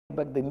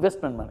back the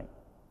investment money.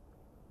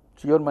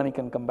 So your money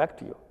can come back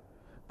to you.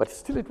 But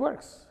still it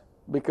works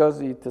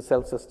because it's a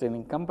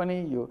self-sustaining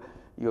company. You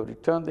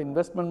return the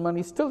investment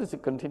money, still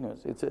it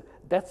continues.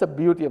 That's the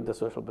beauty of the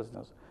social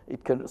business.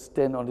 It can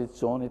stand on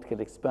its own, it can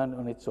expand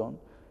on its own,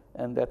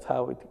 and that's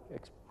how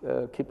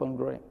it keep on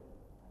growing.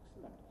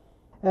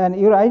 And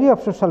your idea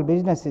of social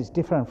business is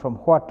different from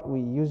what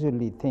we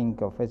usually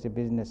think of as a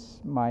business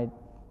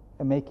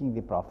making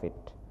the profit,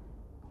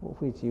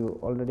 which you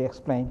already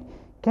explained.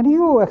 Can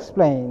you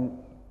explain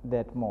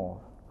that more?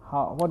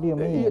 What do you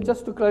mean?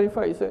 Just to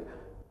clarify,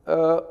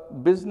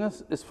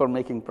 business is for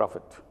making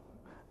profit.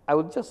 I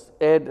would just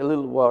add a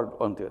little word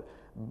onto it.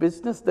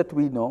 Business that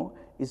we know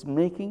is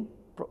making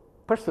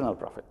personal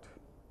profit.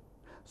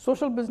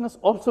 Social business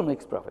also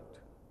makes profit.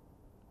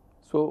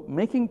 So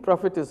making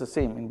profit is the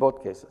same in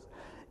both cases.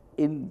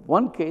 In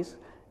one case,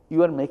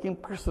 you are making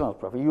personal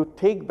profit. You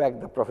take back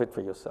the profit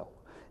for yourself.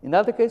 In the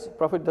other case,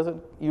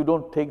 you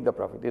don't take the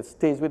profit. It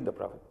stays with the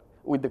profit,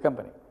 with the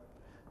company.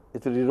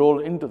 It's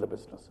re-rolled into the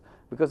business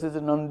because it's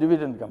a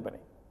non-dividend company.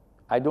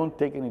 I don't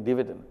take any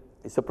dividend.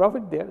 It's a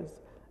profit there.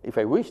 If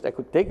I wished, I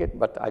could take it,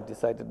 but I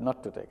decided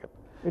not to take it.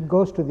 It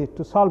goes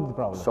to solve the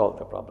problem. Solve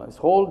the problem. Its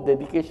whole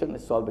dedication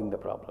is solving the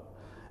problem.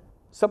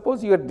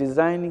 Suppose you are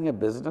designing a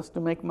business to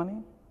make money,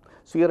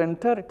 so your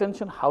entire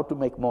attention how to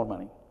make more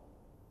money.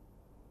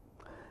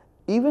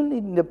 Even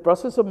in the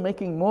process of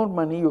making more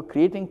money, you're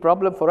creating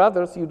problem for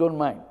others, you don't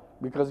mind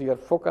because your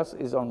focus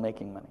is on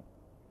making money.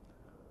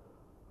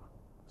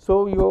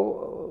 So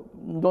you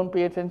don't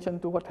pay attention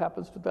to what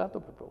happens to the other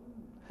people.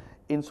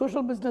 In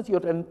social business,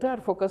 your entire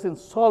focus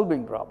is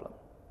solving problem,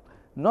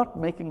 not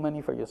making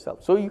money for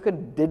yourself. So you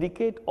can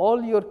dedicate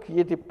all your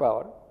creative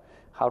power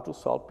how to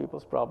solve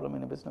people's problem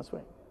in a business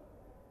way,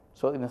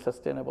 so in a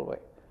sustainable way.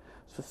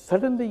 So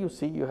suddenly you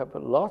see you have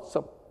lots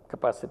of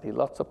capacity,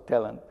 lots of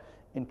talent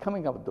in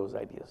coming up with those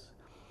ideas.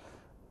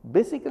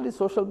 Basically,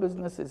 social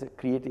business is a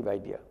creative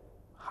idea,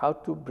 how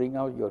to bring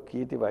out your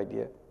creative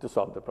idea to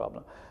solve the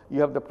problem.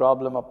 You have the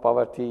problem of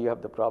poverty, you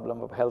have the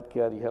problem of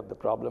healthcare, you have the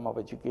problem of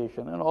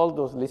education, and all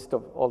those list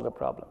of all the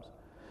problems.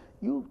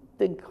 You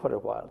think for a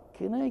while,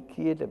 can I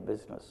create a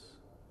business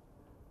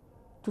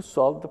to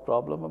solve the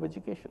problem of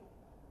education?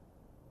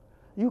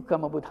 You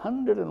come up with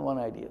 101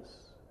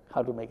 ideas,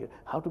 how to make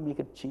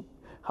it cheap,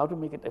 how to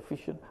make it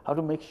efficient, how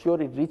to make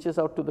sure it reaches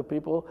out to the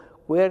people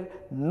where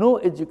no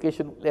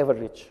education will ever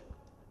reach.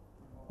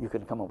 You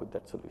can come up with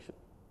that solution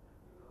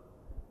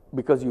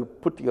because you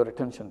put your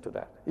attention to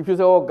that. If you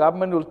say, oh,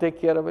 government will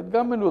take care of it,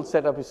 government will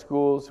set up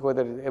schools,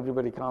 whether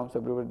everybody comes,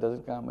 everybody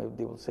doesn't come, if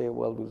they will say,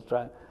 well, we'll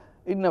try.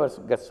 It never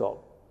gets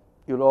solved.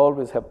 You'll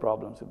always have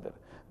problems with that.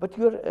 But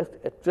you're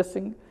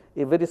addressing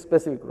a very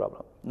specific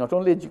problem. Not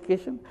only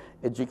education,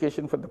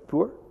 education for the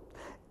poor,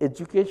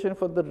 education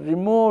for the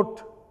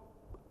remote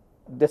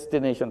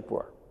destination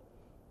poor.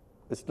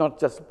 It's not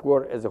just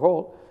poor as a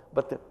whole,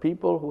 but the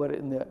people who are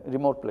in the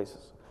remote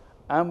places.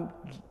 I'm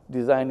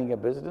designing a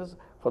business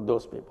for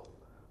those people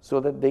so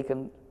that they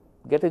can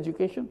get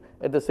education,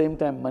 at the same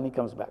time money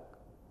comes back,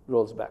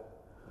 rolls back.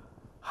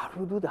 How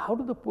do you do that? How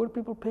do the poor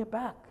people pay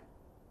back?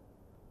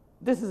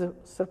 This is a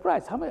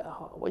surprise.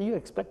 Were you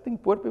expecting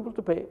poor people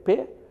to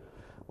pay?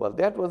 Well,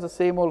 that was the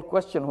same old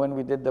question when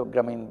we did the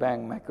Grameen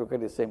Bank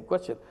microcredit, same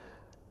question.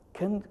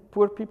 Can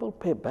poor people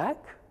pay back?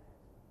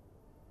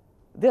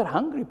 They're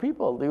hungry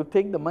people. They will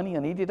take the money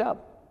and eat it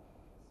up.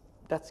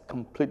 That's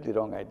completely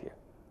wrong idea.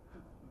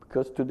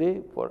 Because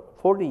today, for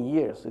 40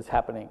 years, it's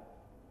happening.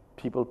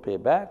 People pay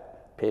back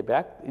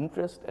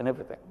interest and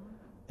everything.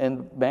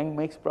 And bank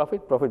makes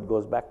profit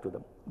goes back to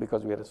them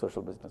because we are a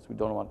social business. We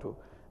don't want to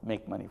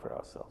make money for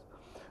ourselves.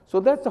 So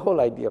that's the whole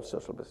idea of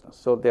social business.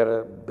 So there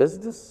are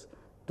business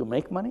to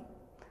make money.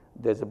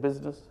 There's a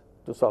business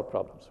to solve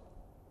problems.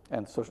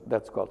 And so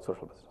that's called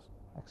social business.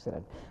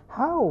 Excellent.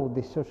 How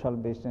the social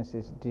business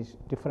is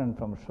different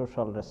from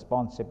social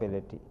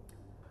responsibility?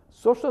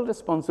 Social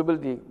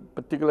responsibility,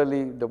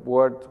 particularly the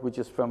word which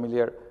is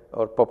familiar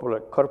or popular,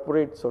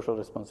 corporate social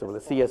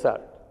responsibility,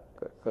 CSR,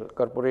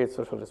 corporate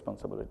social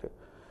responsibility.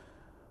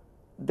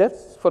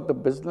 That's for the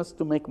business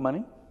to make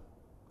money.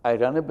 I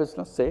run a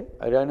business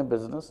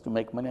to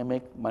make money, I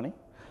make money.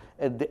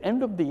 At the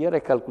end of the year, I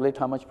calculate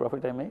how much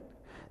profit I made.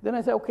 Then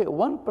I say, okay,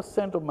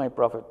 1% of my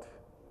profit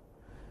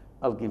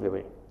I'll give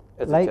away.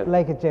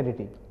 Like a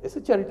charity. It's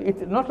a charity.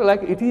 It's not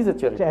like it is a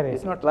charity.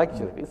 It's not like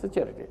charity. It's a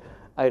charity.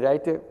 I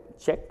write a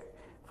check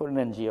for an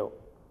NGO.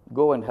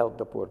 Go and help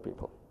the poor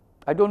people.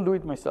 I don't do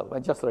it myself. I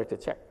just write a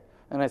check.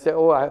 And I say,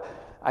 oh,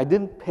 I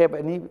didn't have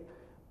any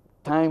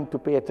time to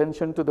pay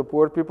attention to the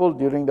poor people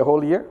during the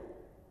whole year.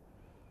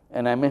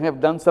 And I may have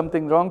done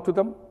something wrong to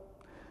them.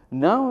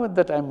 Now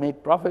that I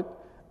made profit,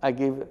 I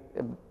give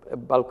a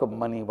bulk of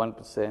money, 1%,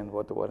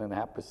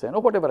 1.5%, or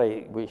whatever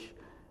I wish.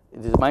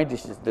 It is my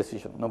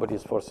decision. Nobody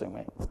is forcing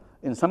me.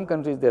 In some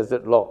countries, there's a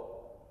law.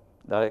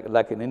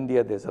 Like in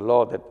India, there's a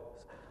law that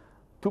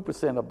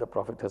 2% of the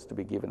profit has to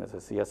be given as a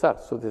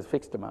CSR. So there's a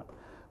fixed amount.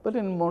 But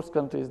in most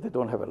countries, they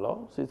don't have a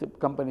law. So the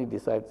company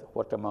decides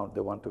what amount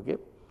they want to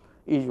give.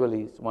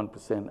 Usually it's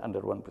 1%,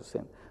 under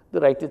 1%. they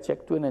write a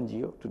check to an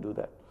NGO to do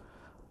that.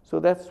 So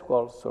that's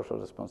called social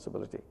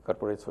responsibility,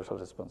 corporate social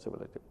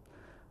responsibility.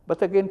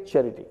 But again,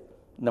 charity,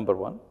 number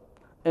one,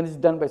 and it's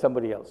done by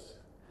somebody else.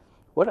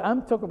 What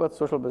I'm talking about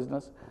social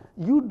business,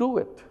 you do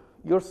it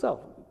yourself.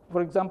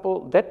 For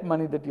example, that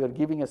money that you are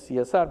giving as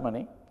CSR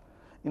money,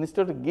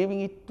 instead of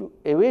giving it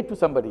away to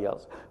somebody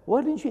else,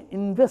 why don't you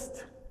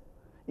invest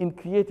in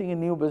creating a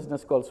new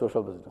business called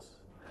social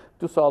business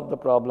to solve the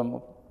problem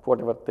of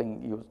whatever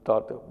thing you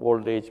thought,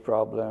 old age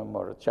problem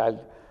or a child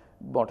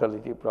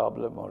mortality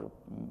problem or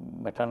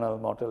maternal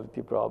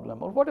mortality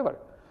problem or whatever.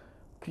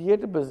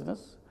 Create a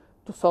business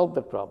to solve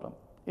that problem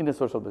in a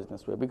social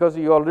business way, because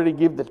you already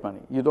give that money.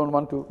 You don't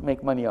want to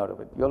make money out of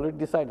it. You already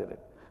decided it.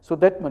 So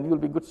that money will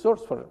be a good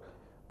source for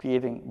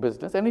creating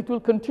business, and it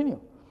will continue.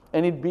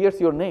 And it bears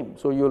your name.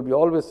 So you will be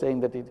always saying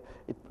that it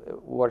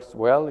works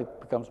well, it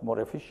becomes more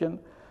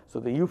efficient, so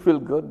that you feel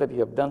good that you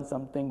have done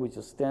something which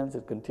stands,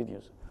 it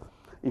continues.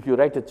 If you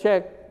write a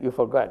check, you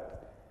forgot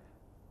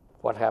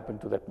what happened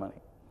to that money.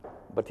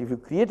 But if you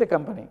create a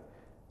company,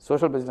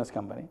 social business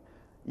company,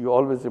 you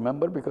always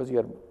remember because you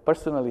are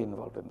personally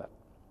involved in that.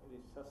 It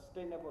is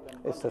sustainable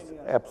and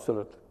continuous.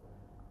 Absolutely.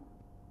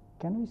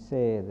 Can we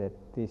say that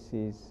this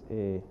is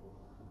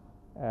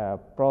a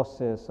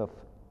process of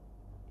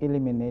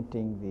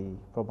eliminating the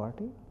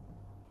poverty?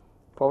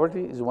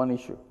 Poverty is one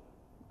issue,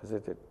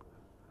 isn't it?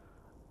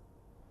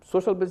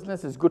 Social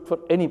business is good for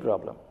any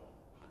problem.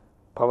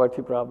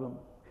 Poverty problem,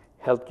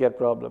 healthcare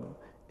problem,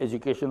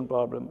 education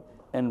problem,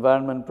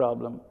 environment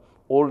problem,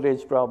 old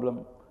age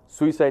problem,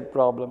 suicide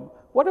problem,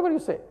 whatever you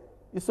say.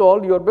 It's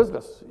all your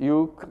business.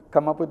 You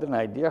come up with an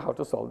idea how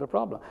to solve the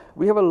problem.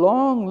 We have a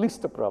long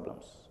list of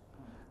problems.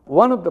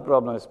 One of the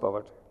problems is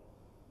poverty.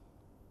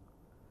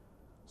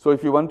 So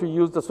if you want to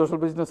use the social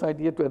business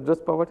idea to address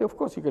poverty, of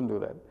course you can do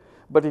that.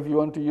 But if you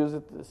want to use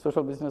the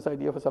social business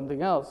idea for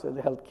something else, the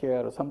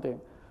healthcare or something,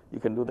 you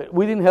can do that.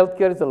 Within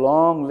healthcare, it's a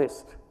long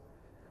list.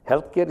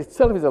 Healthcare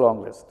itself is a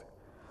long list.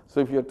 So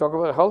if you talk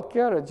about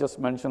healthcare, I just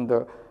mentioned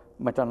the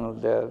maternal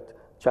death,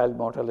 child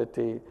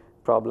mortality,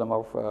 problem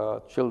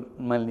of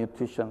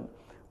malnutrition,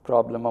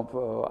 problem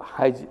of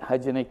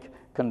hygienic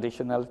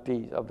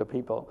conditionality of the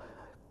people,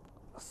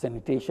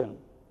 sanitation,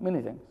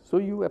 many things. So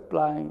you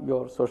apply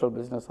your social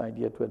business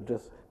idea to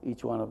address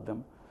each one of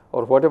them,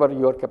 or whatever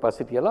your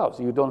capacity allows.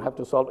 You don't have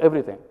to solve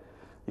everything.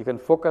 You can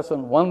focus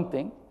on one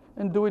thing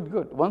and do it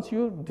good. Once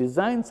you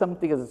design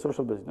something as a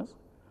social business,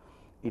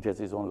 it has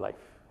its own life.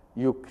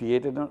 You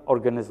created an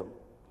organism.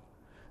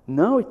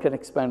 Now it can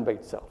expand by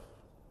itself.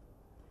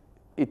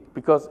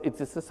 Because it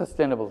is a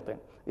sustainable thing.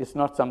 It's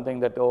not something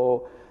that,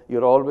 oh,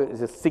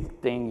 it's a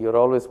sick thing, you're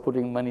always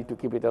putting money to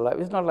keep it alive.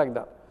 It's not like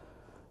that.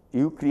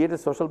 You create a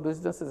social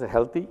business as a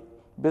healthy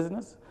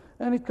business,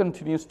 and it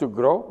continues to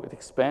grow, it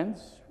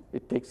expands,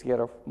 it takes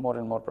care of more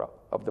and more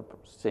of the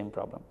same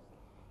problem.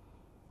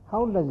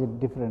 How does it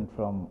different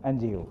from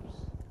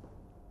NGOs?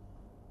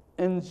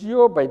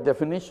 NGO, by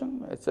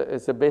definition,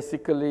 it's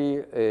basically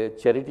a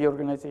charity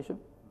organization.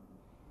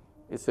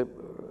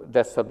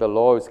 That's how the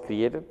law is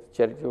created,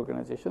 charity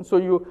organization. So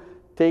you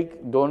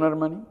take donor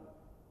money,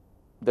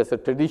 that's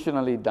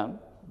traditionally done.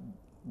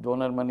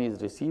 Donor money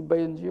is received by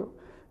NGO,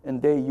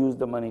 and they use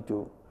the money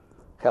to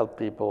help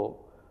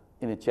people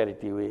in a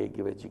charity way,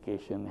 give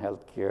education,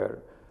 healthcare,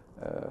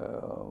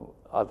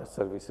 other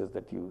services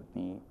that you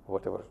need,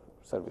 whatever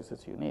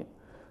services you need.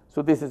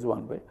 So this is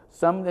one way.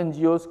 Some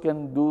NGOs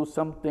can do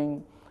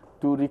something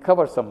to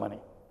recover some money.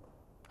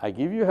 I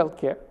give you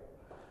healthcare,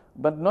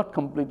 but not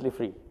completely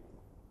free.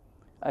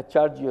 I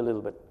charge you a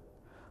little bit.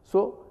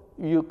 So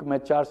you may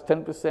charge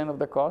 10% of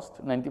the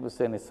cost,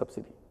 90% is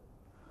subsidy.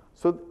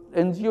 So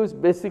NGO is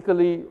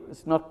basically,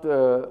 it's not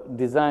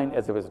designed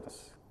as a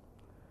business.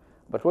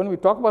 But when we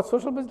talk about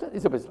social business,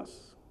 it's a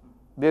business.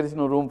 There is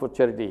no room for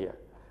charity here.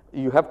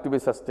 You have to be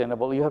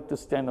sustainable. You have to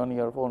stand on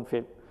your own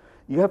feet.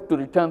 You have to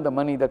return the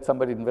money that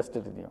somebody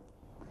invested in you.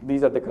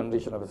 These are the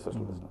conditions of a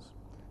social business.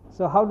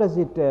 So how does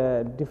it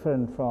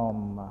different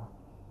from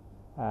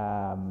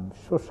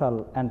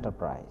social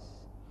enterprise?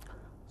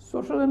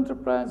 Social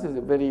enterprise is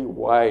a very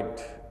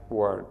wide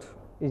word.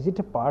 Is it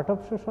a part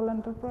of social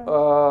enterprise?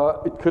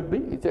 It could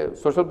be.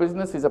 Social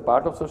business is a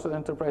part of social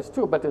enterprise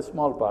too, but a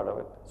small part of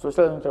it.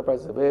 Social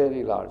enterprise is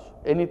very large.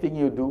 Anything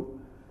you do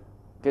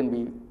can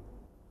be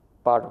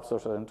part of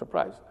social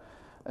enterprise.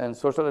 And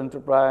social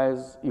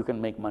enterprise, you can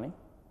make money,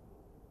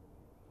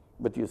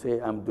 but you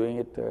say, I'm doing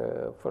it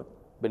for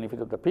benefit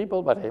of the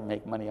people, but I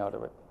make money out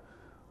of it.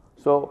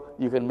 So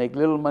you can make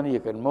little money,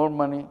 you can more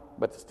money,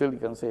 but still you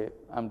can say,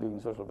 I'm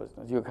doing social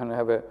business. You can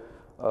have a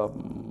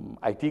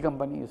IT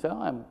company, you say,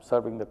 oh, I'm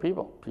serving the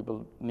people.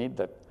 People need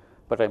that,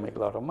 but I make a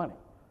lot of money.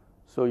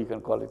 So you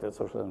can call it a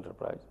social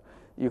enterprise.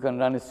 You can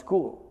run a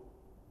school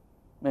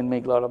and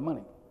make a lot of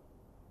money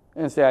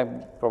and say,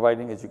 I'm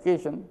providing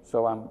education,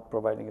 so I'm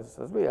providing a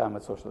service, I'm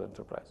a social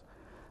enterprise.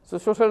 So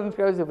social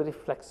enterprise is very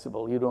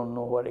flexible. You don't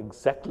know what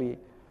exactly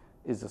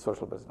is a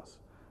social business,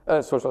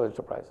 social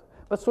enterprise.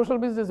 But social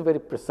business is very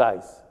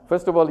precise.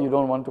 First of all, you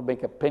don't want to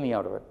make a penny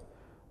out of it.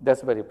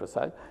 That's very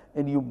precise.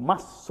 And you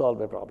must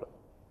solve a problem.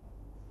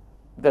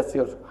 That's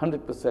your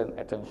 100%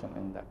 attention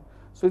in that.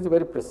 So it's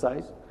very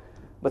precise.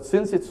 But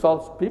since it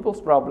solves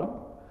people's problem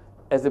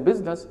as a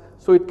business,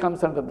 so it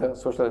comes under the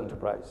social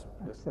enterprise.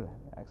 Excellent,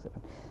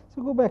 excellent.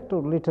 So go back to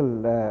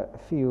little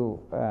few,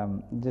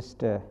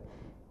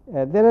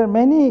 there are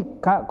many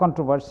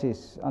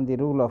controversies on the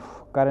role of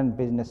current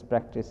business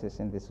practices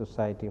in the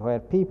society, where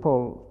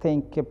people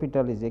think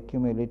capital is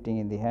accumulating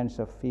in the hands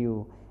of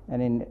few,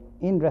 and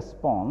in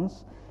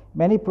response,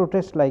 many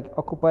protests like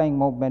occupying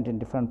movement in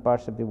different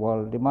parts of the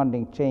world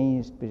demanding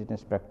changed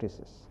business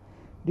practices.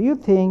 Do you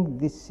think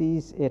this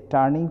is a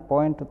turning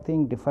point to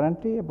think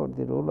differently about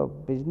the role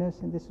of business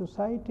in the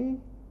society?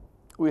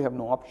 We have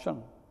no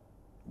option,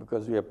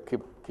 because we have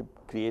keep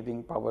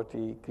creating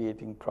poverty,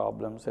 creating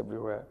problems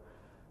everywhere.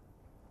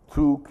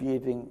 Through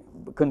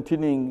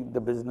continuing the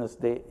business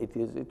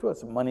it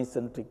was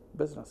money-centric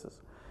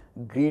businesses,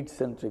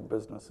 greed-centric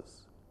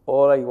businesses.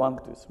 All I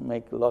want is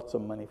make lots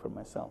of money for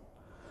myself.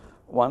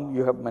 One,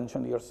 you have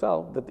mentioned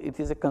yourself that it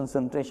is a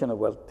concentration of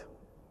wealth.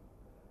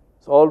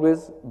 So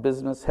always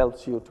business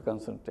helps you to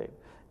concentrate,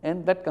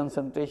 and that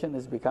concentration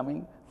is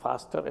becoming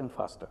faster and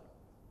faster.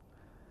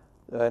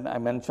 And I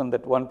mentioned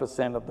that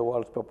 1% of the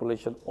world's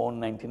population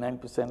own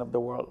 99% of the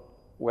world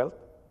wealth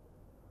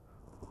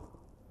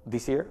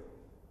this year.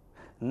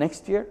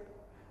 Next year,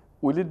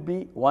 will it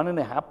be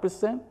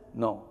 1.5%?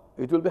 No,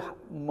 it will be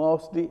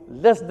mostly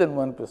less than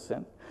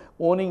 1%,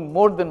 owning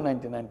more than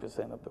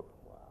 99% of the world.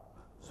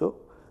 So,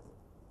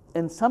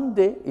 and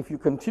someday, if you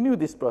continue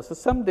this process,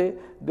 someday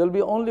there will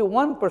be only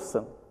one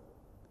person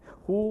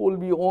who will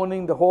be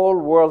owning the whole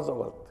world's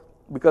wealth,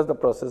 because the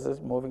process is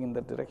moving in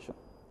that direction.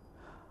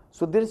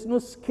 So there is no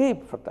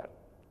escape for that.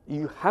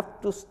 You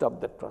have to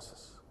stop that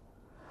process.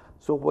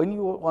 So when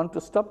you want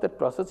to stop that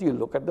process, you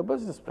look at the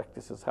business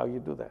practices, how you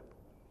do that.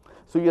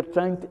 So you are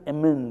trying to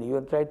amend, you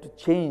are trying to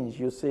change,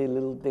 you say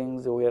little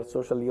things, we are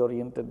socially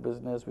oriented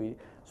business, we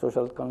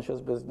social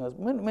conscious business,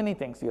 many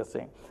things you are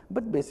saying,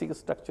 but basic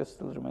structure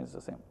still remains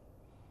the same.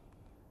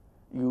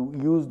 You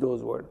use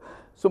those words.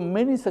 So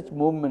many such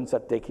movements are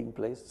taking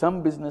place.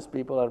 Some business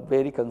people are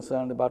very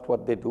concerned about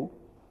what they do.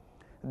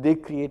 They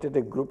created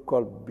a group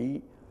called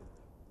B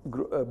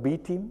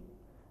team,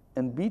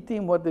 and B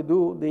team, what they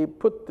do, they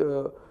put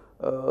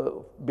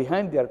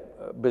behind their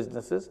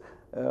businesses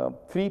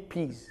 3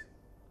 Ps.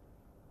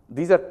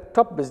 These are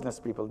top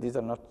business people. These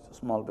are not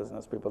small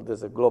business people.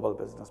 These are global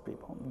business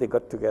people. They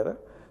got together,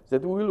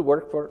 said we will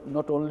work for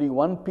not only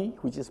 1 P,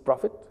 which is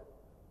profit.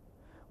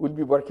 We'll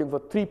be working for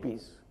 3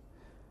 Ps.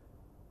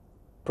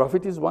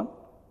 Profit is 1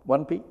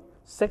 P.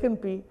 Second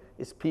P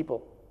is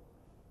people.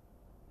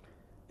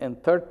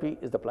 And third P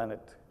is the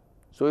planet.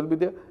 So it will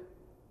be the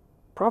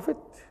profit,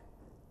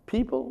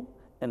 people,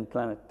 and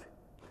planet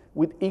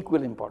with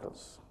equal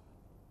importance.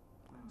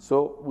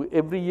 So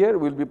every year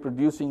we'll be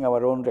producing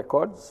our own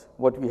records,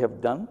 what we have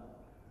done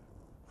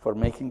for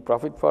making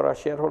profit for our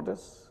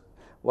shareholders,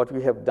 what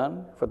we have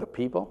done for the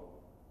people,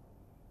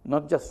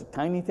 not just a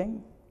tiny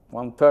thing.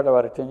 1/3 of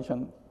our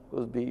attention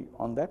will be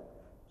on that,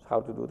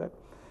 how to do that,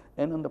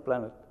 and on the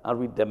planet. Are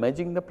we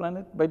damaging the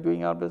planet by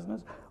doing our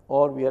business,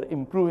 or we are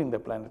improving the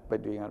planet by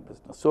doing our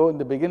business? So in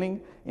the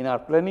beginning, in our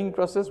planning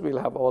process, we'll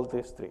have all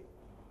these 3.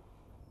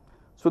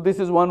 So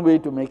this is one way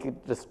to make it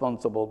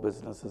responsible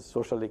businesses,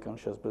 socially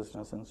conscious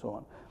business, and so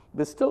on.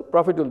 But still,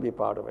 profit will be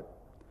part of it.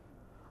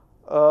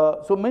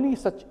 So many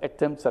such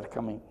attempts are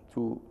coming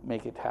to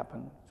make it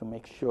happen, to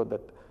make sure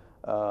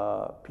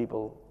that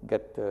people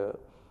get the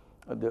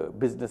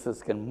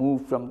businesses can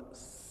move from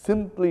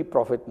simply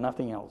profit,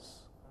 nothing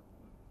else.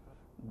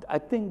 I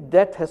think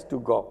that has to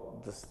go.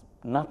 This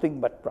nothing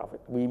but profit.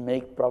 We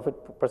make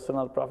profit,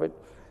 personal profit,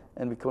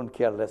 and we can't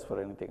care less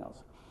for anything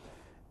else.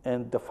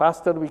 And the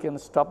faster we can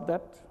stop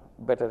that,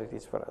 better it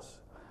is for us.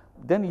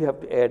 Then you have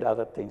to add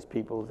other things,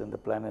 peoples and the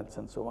planets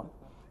and so on.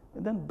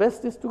 And then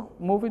best is to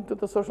move into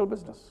the social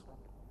business,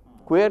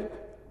 where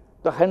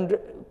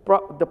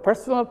the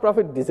personal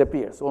profit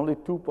disappears, only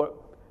 2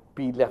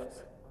 P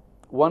left.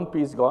 1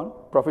 P is gone,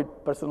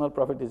 personal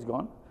profit is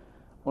gone,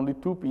 only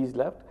 2 P's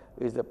left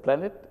is the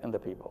planet and the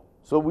people.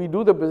 So we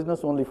do the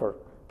business only for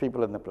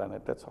people and the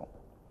planet, that's all.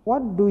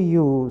 What do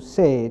you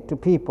say to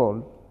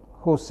people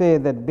who say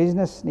that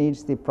business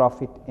needs the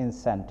profit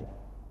incentive?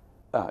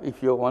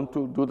 If you want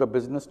to do the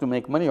business to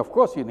make money, of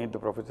course you need the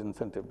profit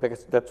incentive,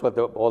 because that's what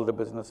all the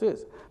business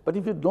is. But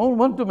if you don't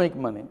want to make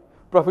money,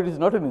 profit is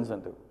not an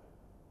incentive,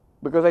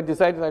 because I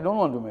decided I don't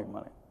want to make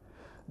money.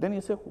 Then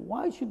you say,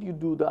 why should you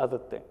do the other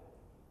thing?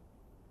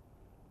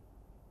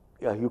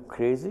 Are you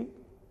crazy?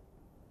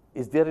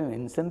 Is there an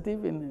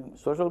incentive in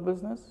social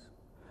business?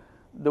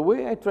 The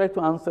way I try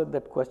to answer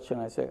that question,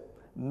 I say,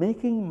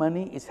 making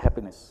money is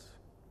happiness.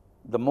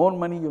 The more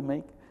money you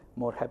make,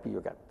 more happy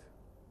you get.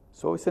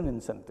 So it's an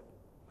incentive.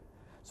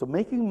 So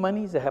making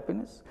money is a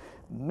happiness.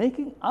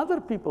 Making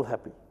other people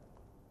happy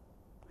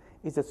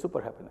is a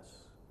super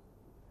happiness.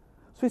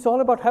 So it's all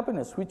about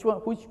happiness, which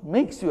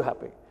makes you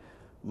happy.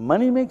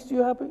 Money makes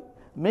you happy.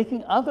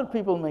 Making other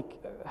people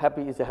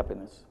happy is a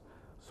happiness.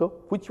 So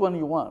which one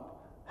you want?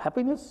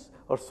 Happiness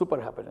or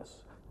super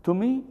happiness? To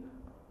me,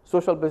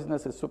 social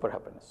business is super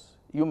happiness.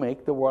 you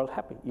make the world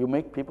happy, you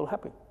make people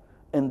happy,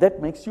 and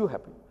that makes you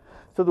happy.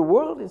 So the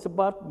world is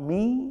about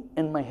me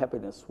and my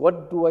happiness.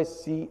 What do I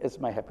see as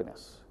my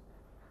happiness?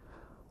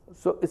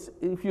 So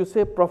if you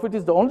say profit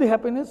is the only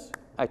happiness,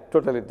 I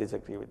totally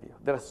disagree with you.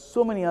 There are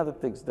so many other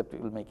things that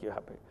will make you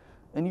happy,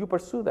 and you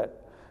pursue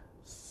that.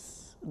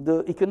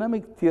 The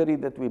economic theory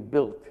that we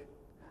built,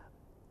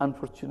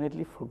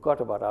 unfortunately,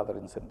 forgot about other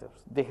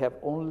incentives. They have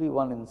only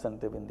one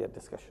incentive in their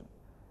discussion,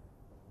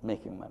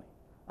 making money.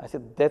 I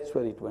said that's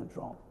where it went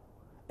wrong,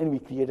 and we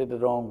created a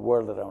wrong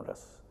world around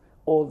us.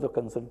 All the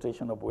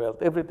concentration of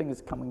wealth, everything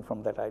is coming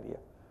from that idea.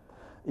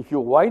 If you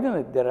widen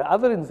it, there are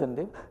other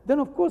incentives, then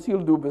of course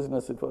you'll do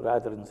business for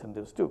other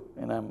incentives too.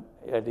 And I'm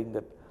adding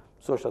that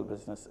social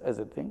business as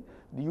a thing.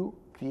 You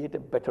create a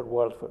better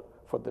world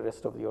for the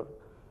rest of your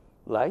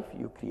life.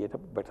 You create a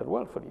better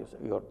world for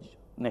your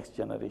next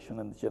generation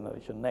and the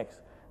generation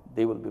next.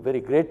 They will be very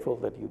grateful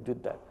that you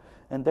did that.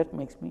 And that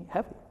makes me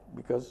happy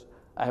because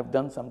I have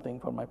done something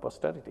for my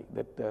posterity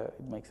that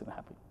it makes them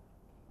happy.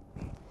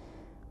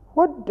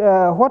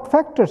 What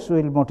factors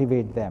will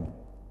motivate them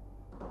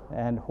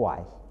and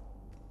why?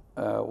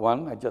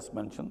 One, I just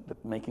mentioned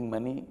that making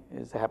money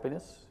is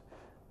happiness.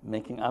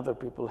 Making other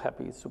people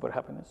happy is super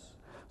happiness.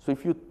 So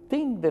if you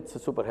think that's a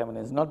super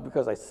happiness, not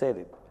because I said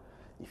it,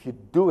 if you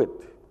do it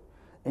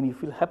and you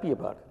feel happy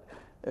about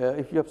it,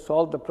 if you have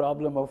solved the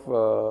problem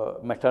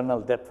of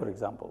maternal death, for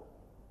example,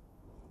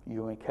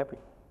 you make happy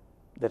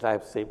that I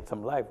have saved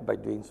some life by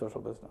doing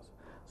social business.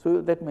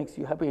 So that makes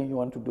you happy and you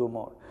want to do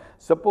more.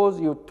 Suppose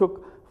you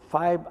took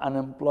 5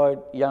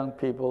 unemployed young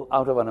people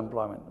out of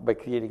unemployment by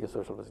creating a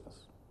social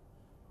business.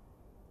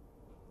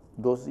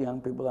 Those young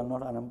people are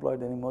not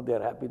unemployed anymore, they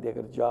are happy, they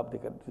got a job, they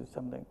can do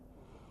something.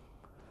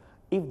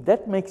 If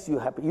that makes you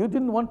happy, you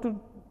didn't want to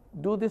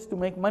do this to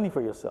make money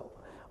for yourself.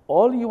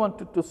 All you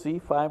wanted to see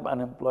 5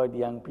 unemployed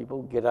young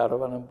people get out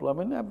of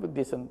unemployment and have a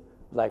decent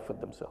life for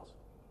themselves.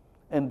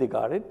 And they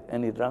got it,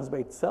 and it runs by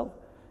itself,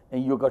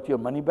 and you got your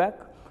money back,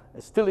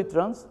 still it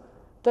runs,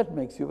 that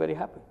makes you very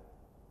happy.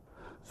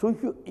 So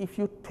if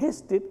you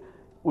test it,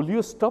 will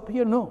you stop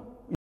here? No.